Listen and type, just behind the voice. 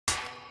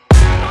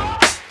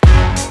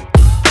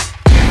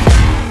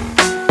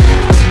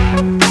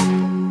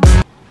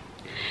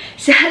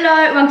So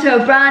hello, welcome to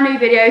a brand new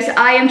video. So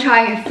I am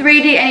trying a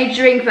 3D energy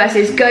drink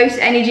versus Ghost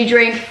energy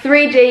drink.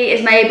 3D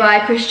is made by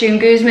Christian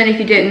Guzman, if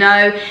you didn't know,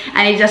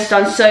 and he's just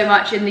done so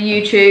much in the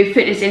YouTube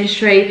fitness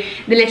industry.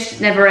 The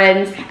list never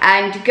ends.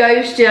 And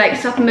Ghost do like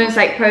supplements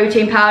like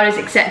protein powders,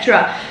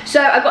 etc.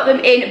 So I got them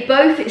in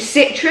both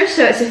citrus,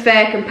 so it's a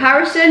fair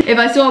comparison. If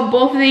I saw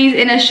both of these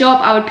in a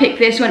shop, I would pick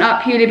this one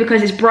up purely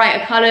because it's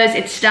brighter colors,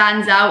 it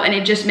stands out, and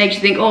it just makes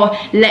you think, oh,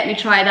 let me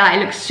try that,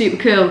 it looks super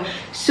cool.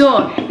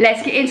 So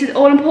let's get into the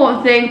all important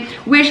thing,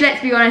 which,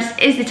 let's be honest,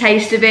 is the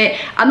taste of it.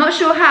 I'm not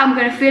sure how I'm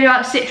going to feel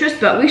about citrus,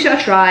 but we shall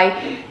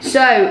try.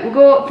 So we'll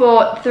go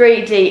for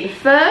 3D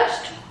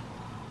first.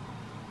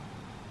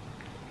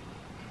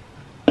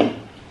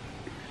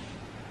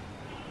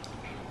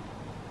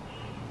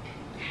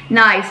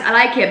 Nice, I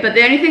like it, but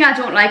the only thing I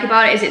don't like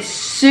about it is it's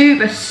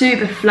super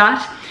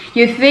flat.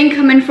 You'd think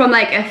coming from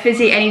like a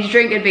fizzy energy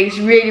drink it'd be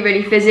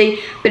really fizzy,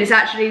 but it's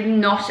actually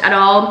not at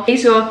all.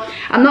 So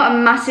I'm not a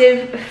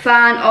massive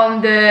fan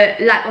on the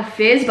lack of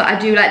fizz, but I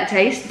do like the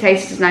taste. The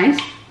taste is nice.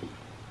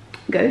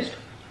 Ghost.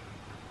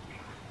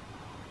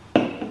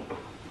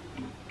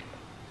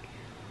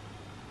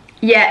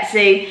 Yeah,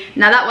 see,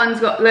 now that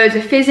one's got loads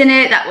of fizz in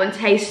it, that one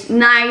tastes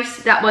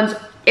nice, that one's,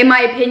 in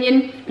my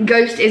opinion,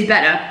 Ghost is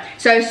better.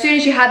 So as soon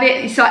as you have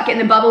it, you start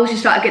getting the bubbles, you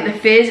start getting the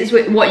fizz. It's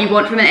what you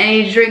want from an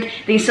energy drink.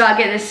 Then you start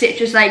getting the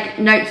citrus like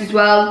notes as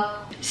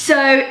well. So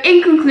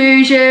in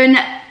conclusion,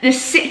 the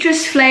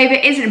citrus flavour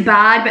isn't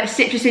bad, but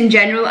citrus in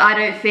general I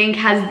don't think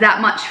has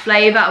that much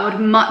flavour. I would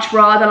much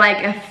rather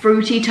like a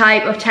fruity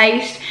type of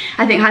taste.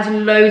 I think it has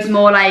loads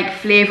more like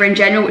flavour in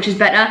general, which is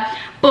better.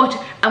 But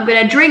I'm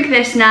gonna drink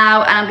this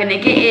now and I'm gonna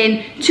get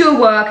in to a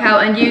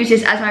workout and use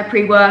this as my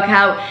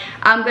pre-workout.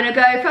 I'm gonna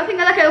go for, I think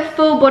I like a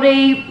full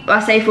body,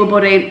 I say full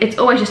body, it's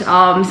always just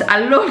arms. I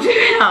love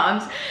doing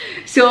arms.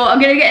 So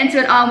I'm gonna get into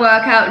an arm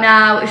workout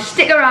now.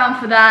 Stick around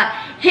for that.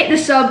 Hit the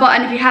sub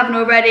button if you haven't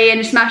already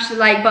and smash the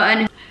like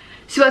button.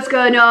 So what's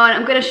going on?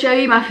 I'm gonna show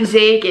you my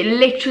physique. It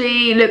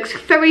literally looks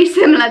very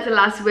similar to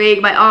last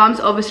week. My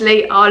arms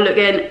obviously are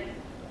looking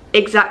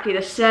exactly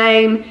the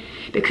same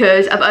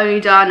because I've only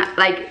done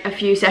like a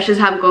few sessions,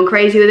 haven't gone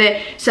crazy with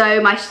it.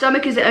 So my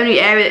stomach is the only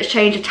area that's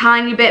changed a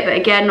tiny bit, but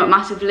again, not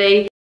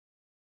massively.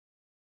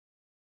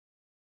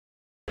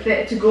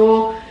 Fit to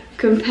go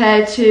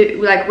compared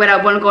to like when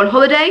I want to go on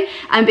holiday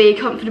and be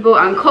comfortable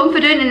and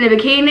confident in the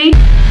bikini.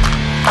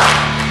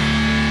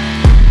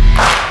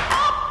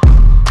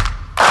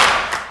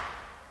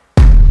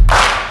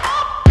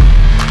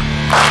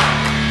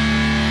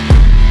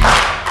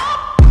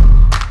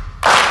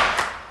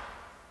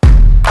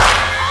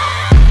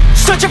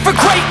 Searching for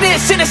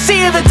greatness in a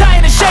sea of the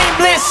dying and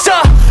shameless,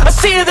 a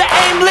sea of the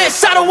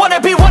aimless. I don't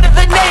wanna be one of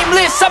the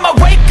nameless. I'ma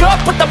wake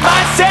up with the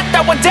mindset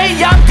that one day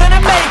I'm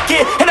gonna make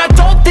it, and I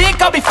don't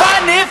think I'll be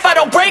fine if I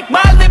don't break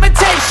my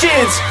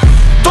limitations.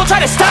 Don't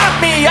try to stop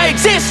me, I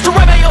exist to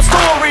write my own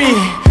story.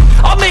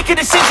 I'll make a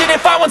decision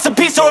if I want some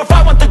peace or if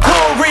I want the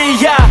glory.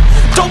 Yeah,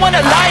 don't want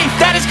a life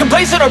that is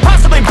complacent or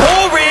possibly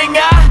boring.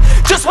 I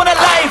just want a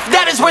life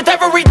that is worth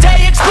every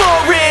day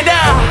exploring.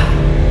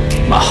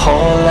 My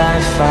whole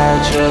life I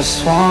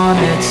just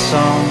wanted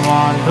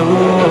someone who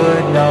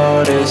would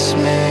notice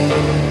me.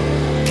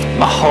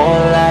 My whole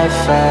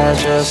life I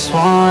just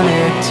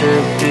wanted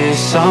to be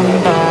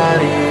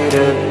somebody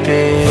to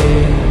be.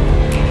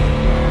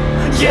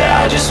 Yeah,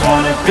 I just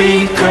wanna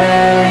be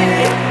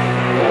great.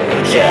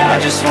 Yeah, I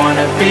just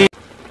wanna be.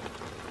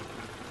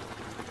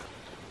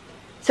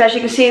 So as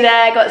you can see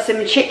there, I got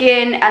some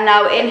chicken, and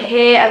now in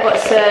here I've got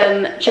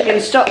some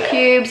chicken stock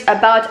cubes.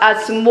 About to add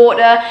some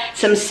water,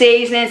 some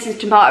seasoning, some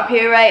tomato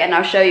puree, and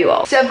I'll show you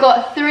all. So I've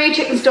got 3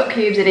 chicken stock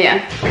cubes in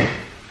here.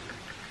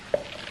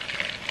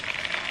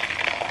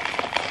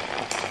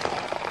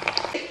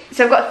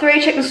 So I've got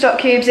 3 chicken stock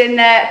cubes in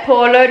there.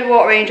 Pour a load of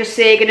water in just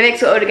so you're gonna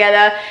mix it all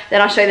together,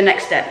 then I'll show you the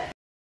next step.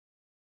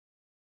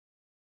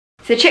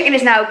 So the chicken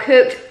is now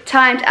cooked,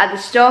 time to add the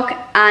stock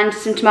and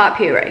some tomato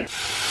puree.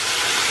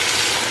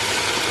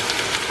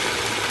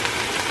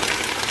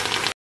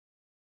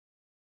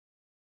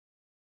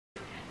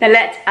 Now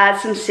let's add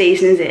some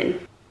seasonings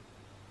in.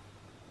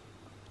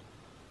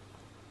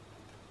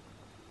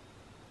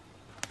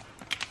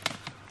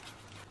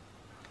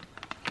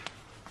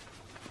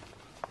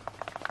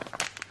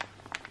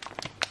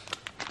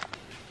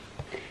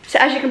 So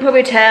as you can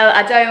probably tell,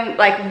 I don't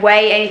like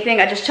weigh anything,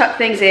 I just chuck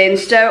things in,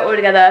 stir it all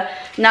together.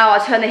 Now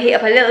I'll turn the heat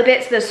up a little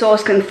bit so the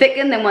sauce can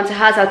thicken, then once it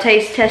has, I'll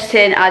taste test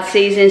it, add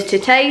seasonings to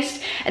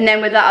taste, and then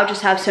with that I'll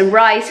just have some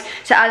rice.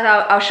 So as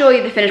I'll show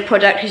you the finished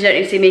product, because you don't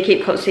need to see me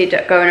keep constantly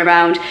going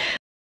around.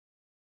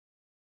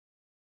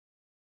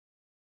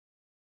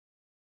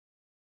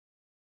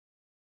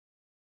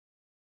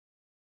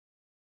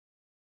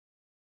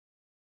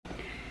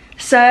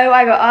 So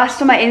I got asked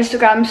on my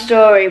Instagram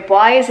story,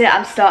 why is it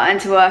I'm starting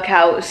to work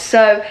out?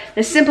 So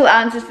the simple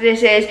answer to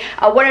this is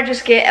I want to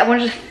just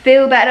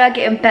feel better,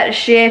 get in better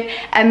shape,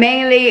 and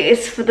mainly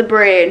it's for the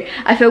brain.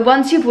 I feel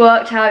once you've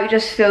worked out, you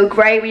just feel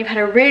great. When you've had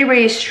a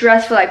really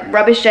stressful, like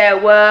rubbish day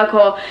at work,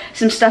 or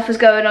some stuff is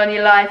going on in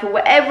your life, or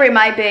whatever it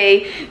might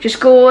be, just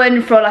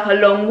going for like a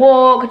long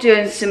walk,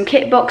 doing some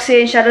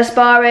kickboxing, shadow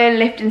sparring,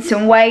 lifting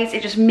some weights,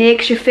 it just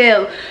makes you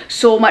feel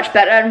so much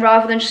better. And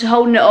rather than just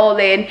holding it all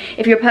in,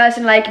 if you're a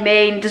person like me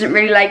and doesn't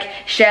really like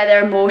share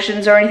their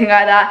emotions or anything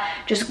like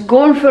that, just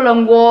going for a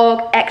long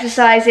walk,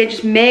 exercising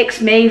just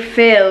makes me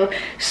feel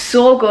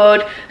so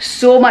good,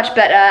 so much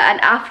better.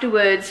 And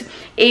afterwards,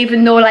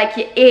 even though like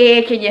you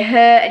ache and you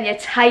hurt and you're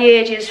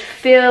tired, you just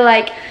feel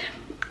like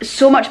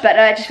so much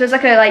better. It just feels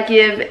like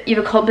you've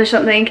accomplished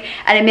something,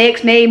 and it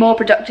makes me more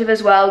productive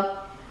as well.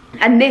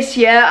 And this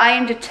year I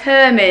am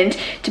determined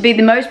to be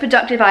the most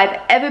productive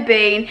I've ever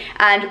been,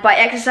 and by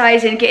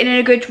exercising, getting in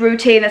a good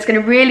routine that's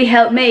going to really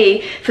help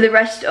me for the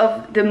rest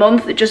of the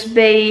month, just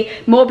be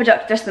more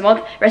productive, rest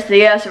of the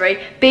year,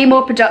 sorry, be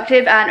more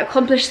productive and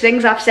accomplish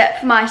things I've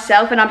set for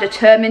myself and I'm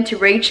determined to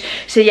reach.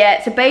 So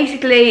yeah, so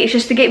basically it's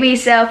just to get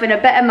myself in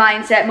a better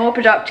mindset, more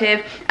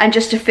productive, and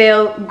just to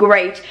feel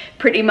great,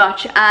 pretty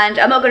much. And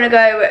I'm not going to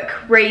go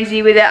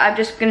crazy with it. I'm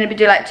just going to be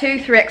doing like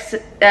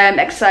 2-3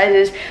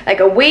 exercises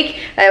like a week,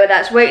 whether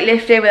that's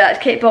weightlifting, whether that's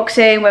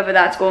kickboxing, whether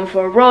that's going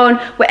for a run,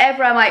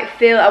 whatever I might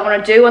feel I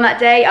want to do on that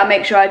day, I'll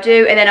make sure I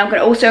do. And then I'm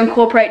going to also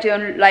incorporate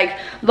doing like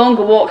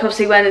longer walks,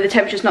 obviously when the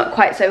temperature's not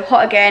quite so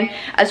hot again,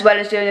 as well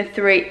as doing the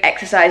 3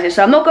 exercises.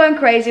 So I'm not going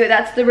crazy, but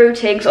that's the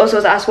routine. Because also I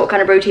was asked what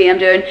kind of routine I'm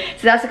doing,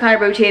 so that's the kind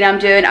of routine I'm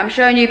doing. I'm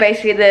showing you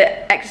basically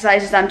the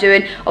exercises I'm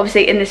doing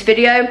obviously in this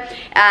video,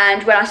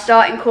 and when I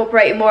start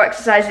incorporating more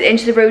exercises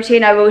into the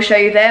routine, I will show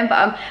you them. But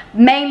I'm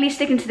mainly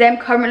sticking to them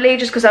currently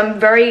just because I'm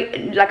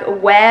very like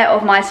aware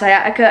of my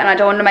sciatica and I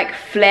don't want to like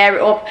flare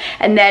it up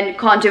and then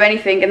can't do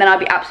anything and then I'll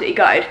be absolutely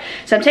gutted.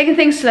 So I'm taking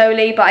things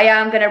slowly, but I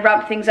am going to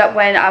ramp things up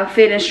when I'm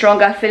feeling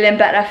stronger, feeling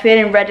better,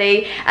 feeling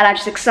ready, and I'm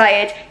just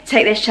excited to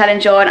take this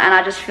challenge on, and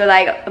I just feel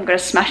like I'm going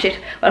to smash it.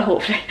 Well,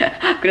 hopefully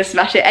I'm going to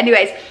smash it.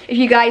 Anyways, if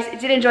you guys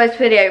did enjoy this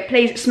video,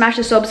 please smash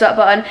the thumbs up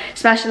button,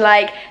 smash the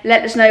like,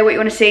 let us know what you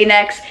want to see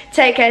next.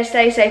 Take care,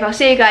 stay safe. I'll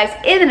see you guys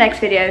in the next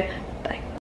video.